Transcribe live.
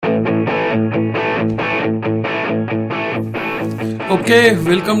Okay,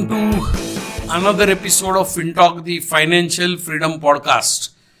 welcome to another episode of FinTalk, the financial freedom podcast.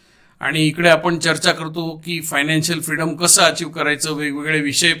 आणि इकडे आपण चर्चा करतो की फायनान्शियल फ्रीडम कसं अचीव करायचं, वेगवेगळे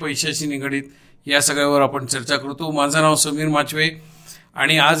विषय पैशाशी निगडीत या सगळ्यावर आपण चर्चा करतो. माझं नाव समीर माचवे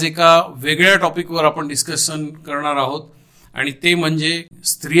आणि आज एका वेगळ्या टॉपिकवर आपण डिस्कशन करणार आहोत आणि ते म्हणजे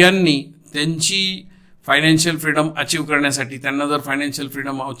स्त्रियांनी त्यांची फायनान्शियल फ्रीडम अचीव करण्यासाठी, त्यांना जर फायनान्शियल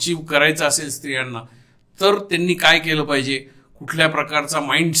फ्रीडम अचीव करायचं असेल स्त्रियांना, तर त्यांनी काय केलं पाहिजे, कुठल्या प्रकारचा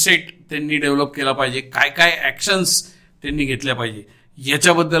माइंडसेट त्यांनी डेव्हलप केला पाहिजे, काय काय ॲक्शन्स त्यांनी घेतल्या पाहिजे,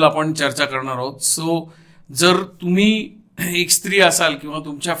 याच्याबद्दल आपण चर्चा करणार आहोत. सो जर तुम्ही एक स्त्री असाल किंवा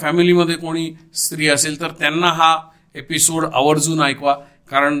तुमच्या फॅमिलीमध्ये कोणी स्त्री असेल तर त्यांना हा एपिसोड आवर्जून ऐकवा,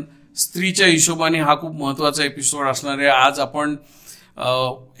 कारण स्त्रीच्या हिशोबाने हा खूप महत्त्वाचा एपिसोड असणार आहे. आज आपण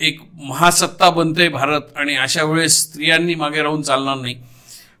एक महासत्ता बनते भारत आणि अशा वेळेस स्त्रियांनी मागे राहून चालणार नाही.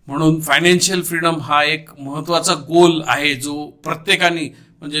 म्हणून फायनान्शियल फ्रीडम हा एक महत्त्वाचा गोल आहे जो प्रत्येकाने,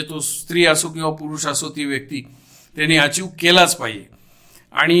 म्हणजे तो स्त्री असो किंवा पुरुष असो, ती व्यक्ती त्यांनी अचीव केलाच पाहिजे.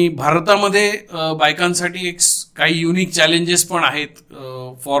 आणि भारतामध्ये बायकांसाठी एक काही युनिक चॅलेंजेस पण आहेत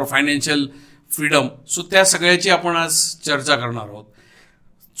फॉर फायनान्शियल फ्रीडम. सो त्या सगळ्याची आपण आज चर्चा करणार आहोत.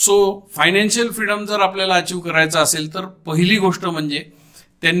 सो फायनान्शियल फ्रीडम जर आपल्याला अचीव करायचं असेल तर पहिली गोष्ट म्हणजे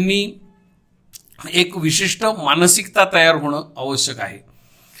त्यांनी एक विशिष्ट मानसिकता तयार होणं आवश्यक आहे.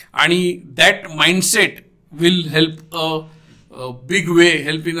 आणि that mindset will help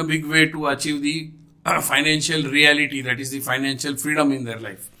help in a big way to achieve the financial reality, that is the financial freedom in their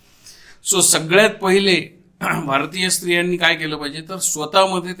life. So सगळ्यात पहिले भारतीय स्त्रियांनी काय केलं पाहिजे तर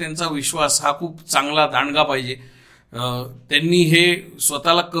स्वतःमध्ये त्यांचा विश्वास हा खूप चांगला दांडगा पाहिजे. त्यांनी हे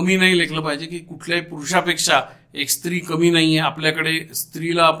स्वतःला कमी नाही लेखलं पाहिजे की कुठल्याही पुरुषापेक्षा एक स्त्री कमी नाही आहे. आपल्याकडे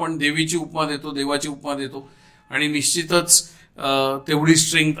स्त्रीला आपण देवीची उपमा देतो, देवाची उपमा देतो आणि निश्चितच तेवढी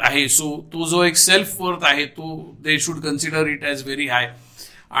स्ट्रेंथ आहे. सो तो जो एक सेल्फ वर्थ आहे तो they should consider it as very high.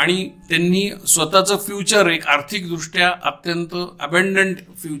 आणि त्यांनी स्वतःचं फ्युचर एक आर्थिकदृष्ट्या अत्यंत अबंडंट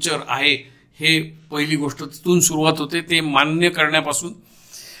फ्युचर आहे, हे पहिली गोष्ट तिथून सुरुवात होते, ते मान्य करण्यापासून.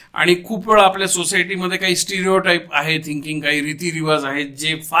 आणि खूप वेळा आपल्या सोसायटीमध्ये काही स्टिरिओटाईप आहे, थिंकिंग, काही रीतिरिवाज आहेत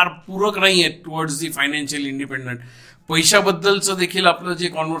जे फार पूरक नाही आहेत टुवर्ड्स दी फायनान्शियल इंडिपेंडंट. पैशाबद्दलचं देखील आपलं जे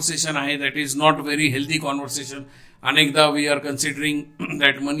कॉन्व्हर्सेशन आहे that is not very healthy conversation. अनेकदा we R considering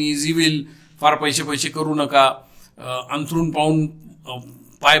that money is evil, फार पैसे करू नका, अंथरून पाहून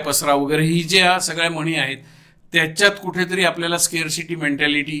पाय पसरा वगैरे, ही ज्या सगळ्या म्हणी आहेत त्याच्यात कुठेतरी आपल्याला स्केअरसिटी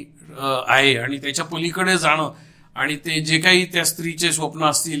मेंटॅलिटी आहे. आणि त्याच्या पलीकडे जाणं आणि ते जे काही त्या स्त्रीचे स्वप्न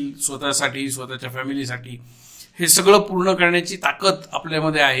असतील स्वतःसाठी, स्वतःच्या फॅमिलीसाठी, हे सगळं पूर्ण करण्याची ताकद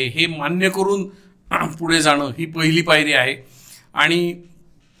आपल्यामध्ये आहे हे मान्य करून पुढे जाणं ही पहिली पायरी आहे. आणि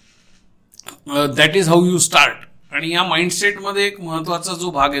that is how you start. आणि या माइंडसेटमध्ये एक महत्त्वाचा जो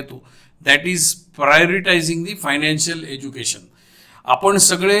भाग येतो that is प्रायोरिटायझिंग the financial education. आपण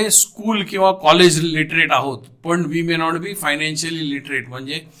सगळे स्कूल किंवा कॉलेज लिटरेट आहोत, पण we may not be financially literate.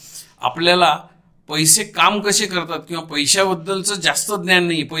 म्हणजे आपल्याला पैसे काम कसे करतात किंवा पैशाबद्दलचं जास्त ज्ञान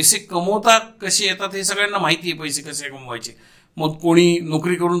नाही. पैसे कमवतात कसे येतात हे सगळ्यांना माहिती आहे, पैसे कसे कमवायचे. मग कोणी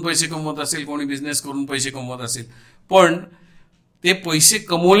नोकरी करून पैसे कमवत असेल, कोणी बिझनेस करून पैसे कमवत असेल, पण ते पैसे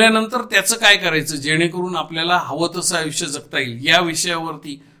कमवल्यानंतर त्याचं काय करायचं जेणेकरून आपल्याला हवं तसं आयुष्य जगता येईल, या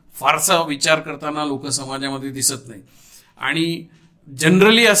विषयावरती फारसा विचार करताना लोक समाजामध्ये दिसत नाही. आणि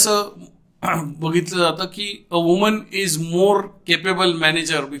जनरली असं बघितलं जातं की a woman is more capable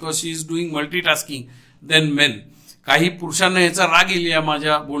manager because she is doing multitasking then main. काही पुरुषांना याचा राग येईल या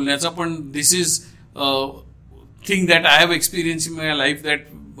माझ्या बोलण्याचा, पण दिस is thing that I have experience in my life, that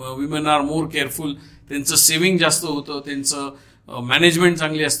women are more careful. त्यांचं सेव्हिंग जास्त होतं, त्यांचं मॅनेजमेंट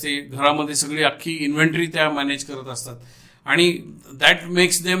चांगली असते, घरामध्ये सगळी अख्खी इन्व्हेंटरी त्या मॅनेज करत असतात आणि that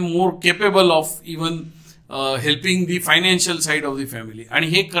makes them more capable of even helping the financial side of the family. आणि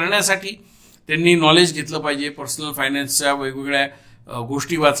हे करण्यासाठी त्यांनी नॉलेज घेतलं पाहिजे, पर्सनल फायनान्सच्या वेगवेगळ्या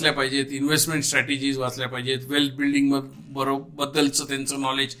गोष्टी वाचल्या पाहिजेत, इन्व्हेस्टमेंट स्ट्रॅटेजीज वाचल्या पाहिजेत, वेल्थ बिल्डिंग बद्दलचं त्यांचं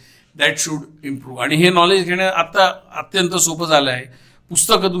नॉलेज दॅट शुड इम्प्रूव्ह. आणि हे नॉलेज घेणं आता अत्यंत सोपं झालं आहे.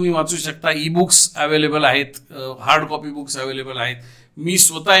 पुस्तकं तुम्ही वाचू शकता, ई बुक्स अवेलेबल आहेत, हार्ड कॉपी बुक्स अवेलेबल आहेत. मी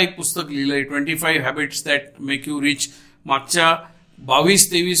स्वतः एक पुस्तक लिहिलंय, 25 habits that make you rich. मागच्या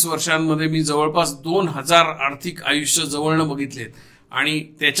 22-23 वर्षांमध्ये मी जवळपास 2000 आर्थिक आयुष्य जवळनं बघितलेत आणि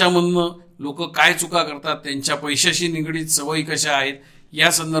त्याच्यामधनं लोक काय चुका करतात, त्यांच्या पैशाशी निगडीत सवयी कशा आहेत,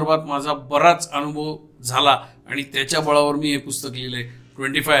 या संदर्भात माझा बराच अनुभव झाला आणि त्याच्या बळावर मी हे पुस्तक लिहिलंय,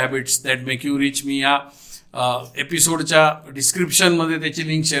 25 habits that make you rich. मी या एपिसोडच्या डिस्क्रिप्शनमध्ये त्याची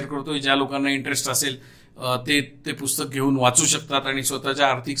लिंक शेअर करतोय. ज्या लोकांना इंटरेस्ट असेल ते पुस्तक घेऊन वाचू शकतात आणि स्वतःच्या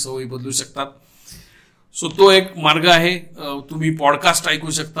आर्थिक सवयी बदलू शकतात. सो तो एक मार्ग आहे. तुम्ही पॉडकास्ट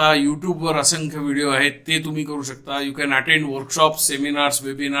ऐकू शकता, युट्यूबवर असंख्य व्हिडिओ आहेत ते तुम्ही करू शकता. You can attend workshop, seminars,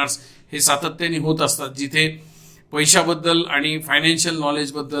 webinars हे सातत्याने होत असतात, जिथे पैशाबद्दल आणि फायनान्शियल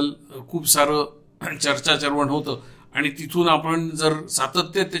नॉलेजबद्दल खूप सारं चर्चाचर्वण होतं. आणि तिथून आपण जर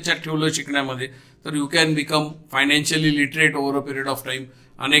सातत्य त्याच्यात ठेवलं शिकण्यामध्ये, तर you can become financially literate over a period of time.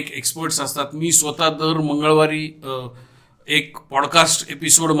 अनेक एक्सपर्ट्स असतात. मी स्वतः दर मंगळवारी एक पॉडकास्ट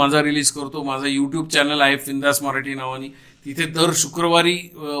एपिसोड माझा रिलीज करतो. माझा यूट्यूब चॅनल आहे फिंदास मराठी नावाने. तिथे दर शुक्रवारी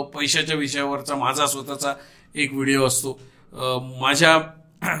पैशाच्या विषयावरचा माझा स्वतःचा एक व्हिडिओ असतो. माझ्या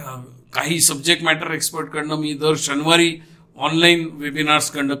काही सब्जेक्ट मॅटर एक्सपर्टकडनं मी दर शनिवारी ऑनलाईन वेबिनार्स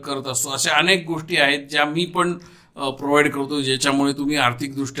कंडक्ट करत असतो. अशा अनेक गोष्टी आहेत ज्या मी पण प्रोव्हाइड करतो, ज्याच्यामुळे तुम्ही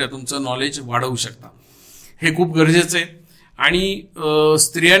आर्थिकदृष्ट्या तुमचं नॉलेज वाढवू शकता. हे खूप गरजेचं आहे. आणि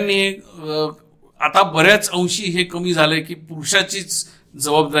स्त्रियांनी आता बऱ्याच अंशी हे कमी झालंय की पुरुषाचीच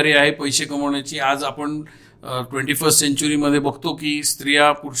जबाबदारी आहे पैसे कमवण्याची. आज आपण 21st सेंचुरीमध्ये बघतो की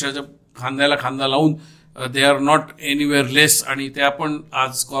स्त्रिया पुरुषाच्या खांद्याला खांदा लावून they are not anywhere less. आणि त्या पण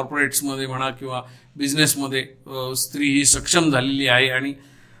आज कॉर्पोरेट्समध्ये म्हणा किंवा बिझनेसमध्ये स्त्री ही सक्षम झालेली आहे. आणि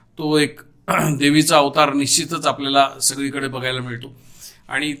तो एक देवीचा अवतार निश्चितच आपल्याला सगळीकडे बघायला मिळतो.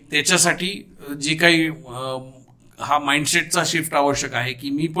 आणि त्याच्यासाठी जी काही हा माइंडसेटचा शिफ्ट आवश्यक आहे की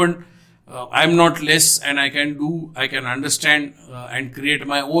मी पण I am not less and I can understand and create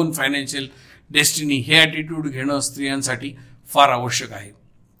my own financial destiny. हे ॲटिट्यूड घेणं स्त्रियांसाठी फार आवश्यक आहे.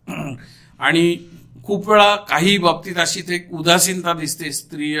 आणि खूप वेळा काही बाबतीत अशी एक उदासीनता दिसते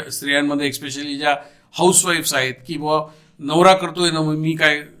स्त्रियांमध्ये, एक्स्पेशली ज्या हाऊसवाईफ्स आहेत, की बुवा नवरा करतोय ना, मी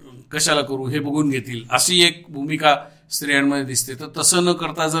काय कशाला करू, हे बघून घेतील, अशी एक भूमिका स्त्रियांमध्ये दिसते. तर तसं न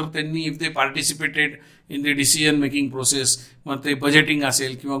करता जर त्यांनी if they participated in the decision making process, मग ते बजेटिंग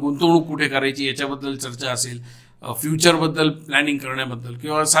असेल किंवा गुंतवणूक कुठे करायची याच्याबद्दल चर्चा असेल, फ्युचरबद्दल प्लॅनिंग करण्याबद्दल,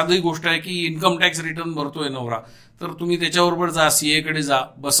 किंवा साधी गोष्ट आहे की इन्कम टॅक्स रिटर्न भरतोय नवरा, तर तुम्ही त्याच्याबरोबर जा, सीए कडे जा,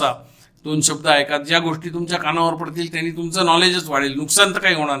 बसा, 2 शब्द ऐका. ज्या गोष्टी तुमच्या कानावर पडतील त्यांनी तुमचं नॉलेजच वाढेल, नुकसान तर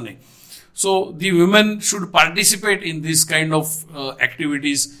काही होणार नाही. So the women should participate in this kind of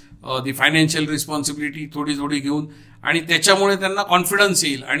activities, the financial responsibility थोडी थोडी घेऊन. आणि त्याच्यामुळे त्यांना कॉन्फिडन्स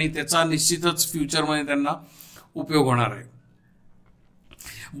येईल आणि त्याचा निश्चितच फ्युचरमध्ये त्यांना उपयोग होणार आहे.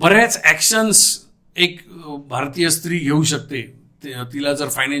 बऱ्याच ॲक्शन्स एक भारतीय स्त्री घेऊ शकते तिला जर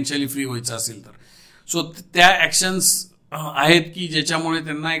फायनान्शियली फ्री व्हायचं असेल तर. सो त्या ॲक्शन्स आहेत की ज्याच्यामुळे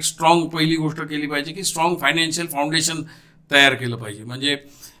त्यांना एक स्ट्रॉंग, पहिली गोष्ट केली पाहिजे की स्ट्रॉंग फायनान्शियल फाउंडेशन तयार केलं पाहिजे. म्हणजे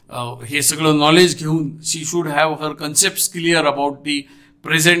हे सगळं नॉलेज घेऊन she should have her concepts clear about the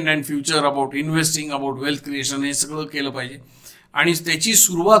present and future, about investing, about wealth creation, हे सगळं केलं पाहिजे. आणि त्याची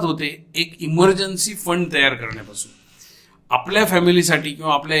सुरुवात होते एक इमर्जन्सी फंड तयार करण्यापासून. आपल्या फॅमिलीसाठी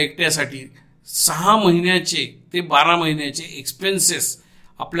किंवा आपल्या एकट्यासाठी 6 महिन्याचे ते 12 महिन्याचे एक्सपेन्सेस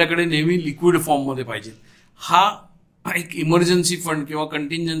आपल्याकडे नेहमी लिक्विड फॉर्ममध्ये पाहिजेत. हा एक इमर्जन्सी फंड किंवा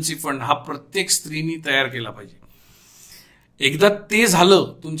कंटिंजन्सी फंड हा प्रत्येक स्त्रीनी तयार केला पाहिजे. एकदा ते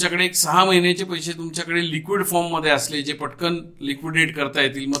झालं, तुमच्याकडे एक 6 महिन्याचे पैसे तुमच्याकडे लिक्विड फॉर्ममध्ये असले, जे पटकन लिक्विडेट करता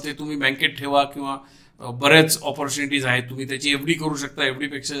येतील, मग ते तुम्ही बँकेत ठेवा किंवा बऱ्याच ऑपॉर्च्युनिटीज आहेत. तुम्ही त्याची एफडी करू शकता.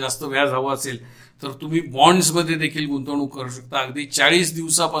 एफडीपेक्षा जास्त व्याज हवं असेल तर तुम्ही बॉन्ड्समध्ये देखील गुंतवणूक करू शकता. अगदी 40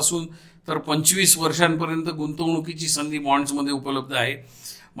 दिवसापासून तर 25 वर्षांपर्यंत गुंतवणुकीची संधी बॉन्ड्समध्ये उपलब्ध आहे.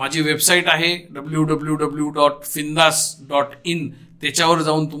 माझी वेबसाईट आहे www.findas.in. त्याच्यावर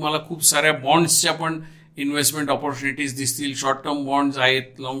जाऊन तुम्हाला खूप साऱ्या बॉन्ड्सच्या पण इन्व्हेस्टमेंट ऑपॉर्च्युनिटीज दिसतील. शॉर्ट टर्म बॉन्ड्स आहेत,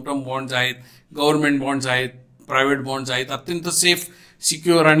 लॉंग टर्म बॉन्ड्स आहेत, गव्हर्नमेंट बॉन्ड्स आहेत, प्रायव्हेट बॉन्ड्स आहेत. अत्यंत सेफ,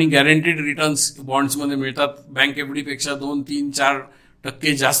 सिक्युअर आणि गॅरंटीड रिटर्न्स बॉन्ड्समध्ये मिळतात. बँक एफडीपेक्षा 2, 3,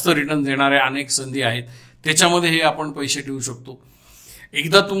 4% जास्त रिटर्न देणाऱ्या अनेक संधी आहेत. त्याच्यामध्ये हे आपण पैसे ठेवू शकतो.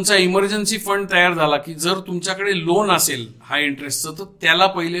 एकदा तुमचा इमर्जन्सी फंड तयार झाला की जर तुमच्याकडे लोन असेल हाय इंटरेस्टचं, तर त्याला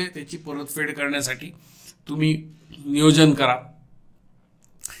पहिले त्याची परतफेड करण्यासाठी तुम्ही नियोजन करा.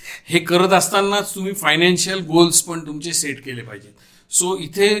 हे करत असतानाच तुम्ही फायनान्शियल गोल्स पण तुमचे सेट केले पाहिजेत. सो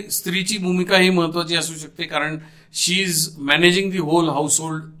इथे स्त्रीची भूमिका ही महत्वाची असू शकते, कारण she is managing the whole house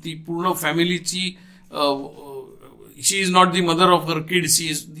hold. ती पूर्ण फॅमिलीची, she is not the mother of her kids, she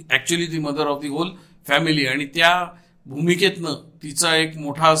is actually the mother of the whole family. आणि त्या भूमिकेतनं तिचा एक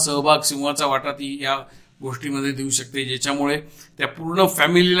मोठा सहभाग, सिंहाचा वाटा ती या गोष्टीमध्ये देऊ शकते, ज्याच्यामुळे त्या पूर्ण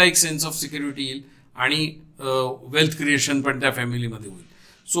फॅमिलीला एक सेन्स ऑफ सिक्युरिटी येईल आणि वेल्थ क्रिएशन पण त्या फॅमिलीमध्ये होईल.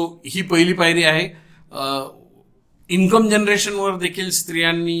 सो ही पहिली पायरी आहे. इन्कम जनरेशनवर देखील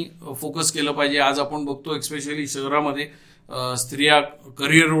स्त्रियांनी फोकस केलं पाहिजे. आज आपण बघतो एक्स्पेशली शहरामध्ये स्त्रिया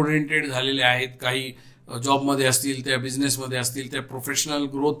करिअर ओरिएंटेड झालेल्या आहेत. काही जॉबमध्ये असतील, त्या बिझनेसमध्ये असतील, त्या प्रोफेशनल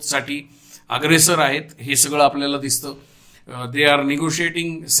ग्रोथसाठी अग्रेसर आहेत. हे सगळं आपल्याला दिसतं. They are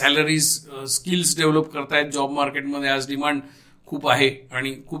negotiating salaries, skills develop करतायत. जॉब मार्केटमध्ये आज डिमांड खूप आहे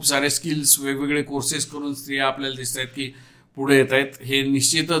आणि खूप सारे स्किल्स वेगवेगळे कोर्सेस करून स्त्रिया आपल्याला दिसत आहेत की पुढे येत आहेत. हे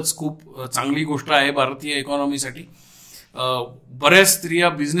निश्चितच खूप चांगली गोष्ट आहे भारतीय इकॉनॉमीसाठी. बऱ्याच स्त्रिया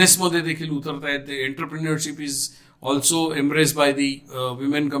बिझनेसमध्ये देखील उतरत आहेत. Entrepreneurship is also embrace by the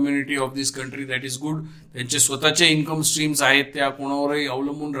women community of this country. That is good. त्यांचे स्वतःचे इन्कम स्ट्रीम्स आहेत, त्या कोणावरही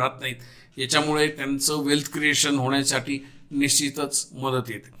अवलंबून राहत नाहीत. याच्यामुळे त्यांचं वेल्थ क्रिएशन होण्यासाठी निश्चितच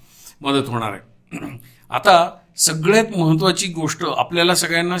मदत होणार आहे. आता सगळ्यात महत्वाची गोष्ट, आपल्याला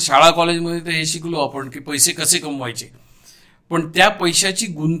सगळ्यांना शाळा कॉलेजमध्ये तर हे शिकलो आपण की पैसे कसे कमवायचे, पण त्या पैशाची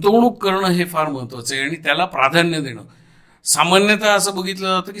गुंतवणूक करणं हे फार महत्वाचं आहे आणि त्याला प्राधान्य देणं. सामान्यतः असं बघितलं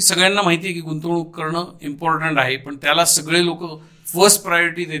जातं की सगळ्यांना माहिती आहे की गुंतवणूक करणं इम्पॉर्टंट आहे, पण त्याला सगळे लोक फर्स्ट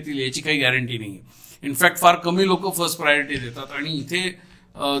प्रायोरिटी देतील याची काही गॅरंटी नाही. इनफॅक्ट फार कमी लोक फर्स्ट प्रायोरिटी देतात. आणि इथे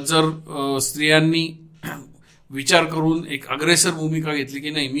जर स्त्रियांनी विचार करून एक अग्रेसर भूमिका घेतली की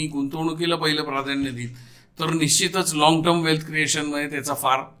नाही, मी गुंतवणुकीला पहिलं प्राधान्य देईल, तर निश्चितच लॉंग टर्म वेल्थ क्रिएशनमध्ये त्याचा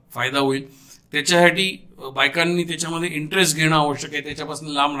फार फायदा होईल. त्याच्यासाठी बायकांनी त्याच्यामध्ये इंटरेस्ट घेणं आवश्यक आहे. त्याच्यापासून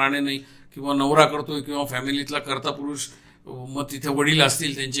लांब राहणे नाही, किंवा नवरा करतोय किंवा फॅमिलीतला कर्ता पुरुष, मग तिथे वडील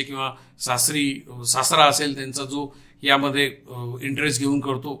असतील त्यांचे किंवा सासरा असेल त्यांचा, जो यामध्ये इंटरेस्ट घेऊन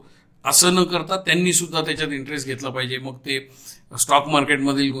करतो, असं न करता त्यांनी सुद्धा त्याच्यात इंटरेस्ट घेतला पाहिजे. मग ते स्टॉक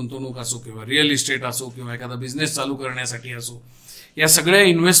मार्केटमधील गुंतवणूक असो किंवा रिअल इस्टेट असो किंवा एखादा बिझनेस चालू करण्यासाठी असो, या सगळ्या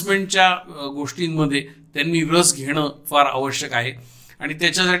इन्व्हेस्टमेंटच्या गोष्टींमध्ये त्यांनी रस घेणं फार आवश्यक आहे. आणि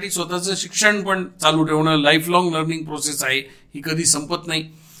त्याच्यासाठी स्वतःचं शिक्षण पण चालू ठेवणं, लाईफ लॉंग लर्निंग प्रोसेस आहे, ही कधी संपत नाही,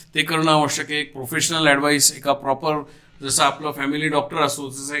 ते करणं आवश्यक आहे. एक प्रोफेशनल ॲडवाईस, एका प्रॉपर, जसं आपला फॅमिली डॉक्टर असतो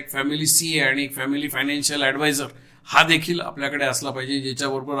तसं एक फॅमिली CA आणि एक फॅमिली फायनान्शियल ॲडवायझर हा देखील आपल्याकडे असला पाहिजे,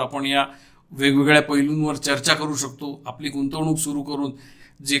 ज्याच्याबरोबर आपण या वेगवेगळ्या पैलूंवर चर्चा करू शकतो. आपली गुंतवणूक सुरू करून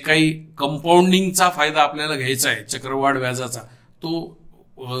जे काही कंपाऊंडिंगचा फायदा आपल्याला घ्यायचा आहे, चक्रवाढ व्याजाचा,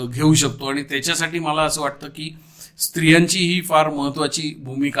 तो घेऊ शकतो. आणि त्याच्यासाठी मला असं वाटतं की स्त्रियांची ही फार महत्वाची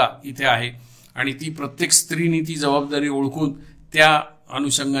भूमिका इथे आहे आणि ती प्रत्येक स्त्रीने ती जबाबदारी ओळखून त्या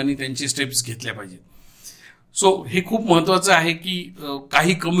अनुषंगाने त्यांची स्टेप्स घेतल्या पाहिजेत. सो हे खूप महत्वाचं आहे की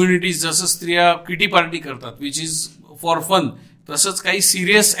काही कम्युनिटीज, जसं स्त्रिया किटी पार्टी करतात विच इज फॉर फन, तसंच काही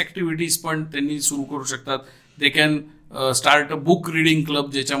सिरियस ऍक्टिव्हिटीज पण त्यांनी सुरू करू शकतात. They can start a book reading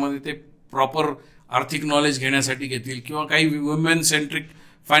club, ज्याच्यामध्ये ते प्रॉपर आर्थिक नॉलेज घेण्यासाठी घेतील, किंवा काही women centric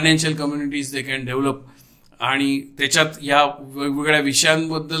financial communities they can develop. आणि त्याच्यात या वेगवेगळ्या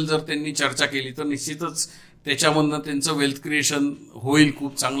विषयांबद्दल जर त्यांनी चर्चा केली तर निश्चितच त्याच्यामधनं त्यांचं वेल्थ क्रिएशन होईल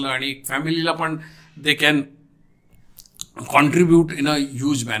खूप चांगलं, आणि फॅमिलीला पण they can contribute in a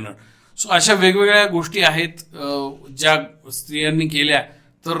huge manner. So अशा वेगवेगळ्या गोष्टी आहेत ज्या स्त्रियांनी केल्या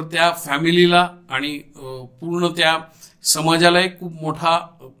तर त्या फॅमिलीला आणि पूर्ण त्या समाजाला एक खूप मोठा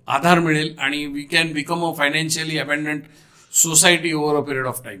आधार मिळेल आणि we can become a financially abundant society over a period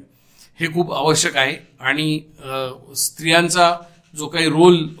of time. हे खूप आवश्यक आहे. आणि स्त्रियांचा जो काही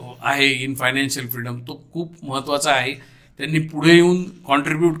रोल आहे इन फायनान्शियल फ्रीडम तो खूप महत्वाचा आहे. त्यांनी पुढे येऊन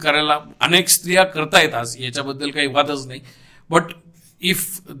कॉन्ट्रीब्यूट करायला अनेक स्त्रिया करतायत आज, याच्याबद्दल काही वादच नाही. But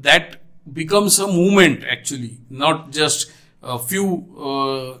if that becomes a movement actually, not just few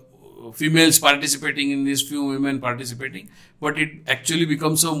females participating in this, few women participating, but it actually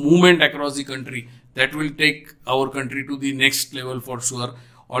becomes a movement across the country that will take our country to the next level for sure.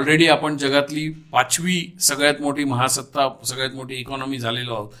 Already आपण जगातली 5वी सगळ्यात मोठी महासत्ता, सगळ्यात मोठी economy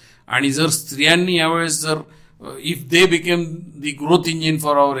झालेलो आहोत. आणि जर स्त्रियांनी यावेळेस जर if they became the growth engine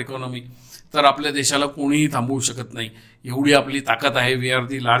for our economy, तर आपल्या देशाला कोणीही थांबवू शकत नाही. एवढी आपली ताकद आहे. We are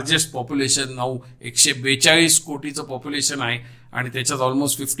the largest population now. 142 कोटीचं पॉप्युलेशन आहे आणि त्याच्यात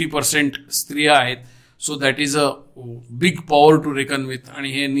ऑलमोस्ट 50% स्त्रिया आहेत. So that is a big power to reckon with.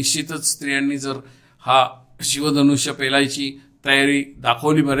 आणि हे निश्चितच स्त्रियांनी जर हा शिवधनुष्य पेलायची तयारी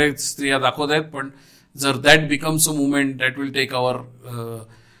दाखवली, बरेच स्त्रिया दाखवत आहेत, पण जर that becomes a movement that will take our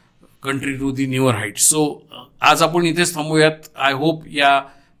country to the newer height. So आज आपण इथेच थांबूयात. आय होप या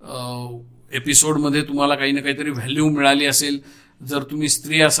एपिसोडमध्ये तुम्हाला काही ना काहीतरी व्हॅल्यू मिळाली असेल. जर तुम्ही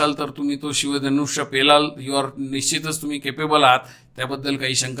स्त्री असाल तर तुम्ही तो शिवधनुष्य पेलाल. यू आर निश्चितच तुम्ही केपेबल आहात, त्याबद्दल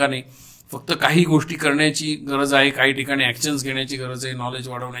काही शंका नाही. फक्त काही गोष्टी करण्याची गरज आहे, काही ठिकाणी ॲक्शन्स घेण्याची गरज आहे, नॉलेज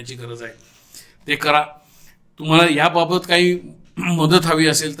वाढवण्याची गरज आहे, ते करा. तुम्हाला याबाबत काही मदत हवी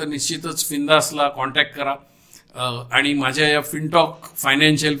असेल तर निश्चितच फिनदासला कॉन्टॅक्ट करा. आणि माझ्या या फिनटॉक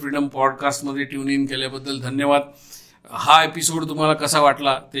फायनान्शियल फ्रीडम पॉडकास्टमध्ये ट्यून इन केल्याबद्दल धन्यवाद. हा एपिसोड तुम्हाला कसा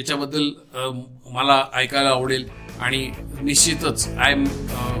वाटला त्याच्याबद्दल मला ऐकायला आवडेल. आणि निश्चितच I am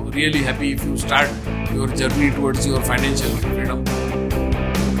really happy if you start your journey towards your financial freedom.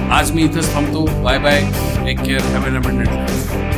 आज मी इथंच थांबतो. Bye bye. Take care. Have an abundant life.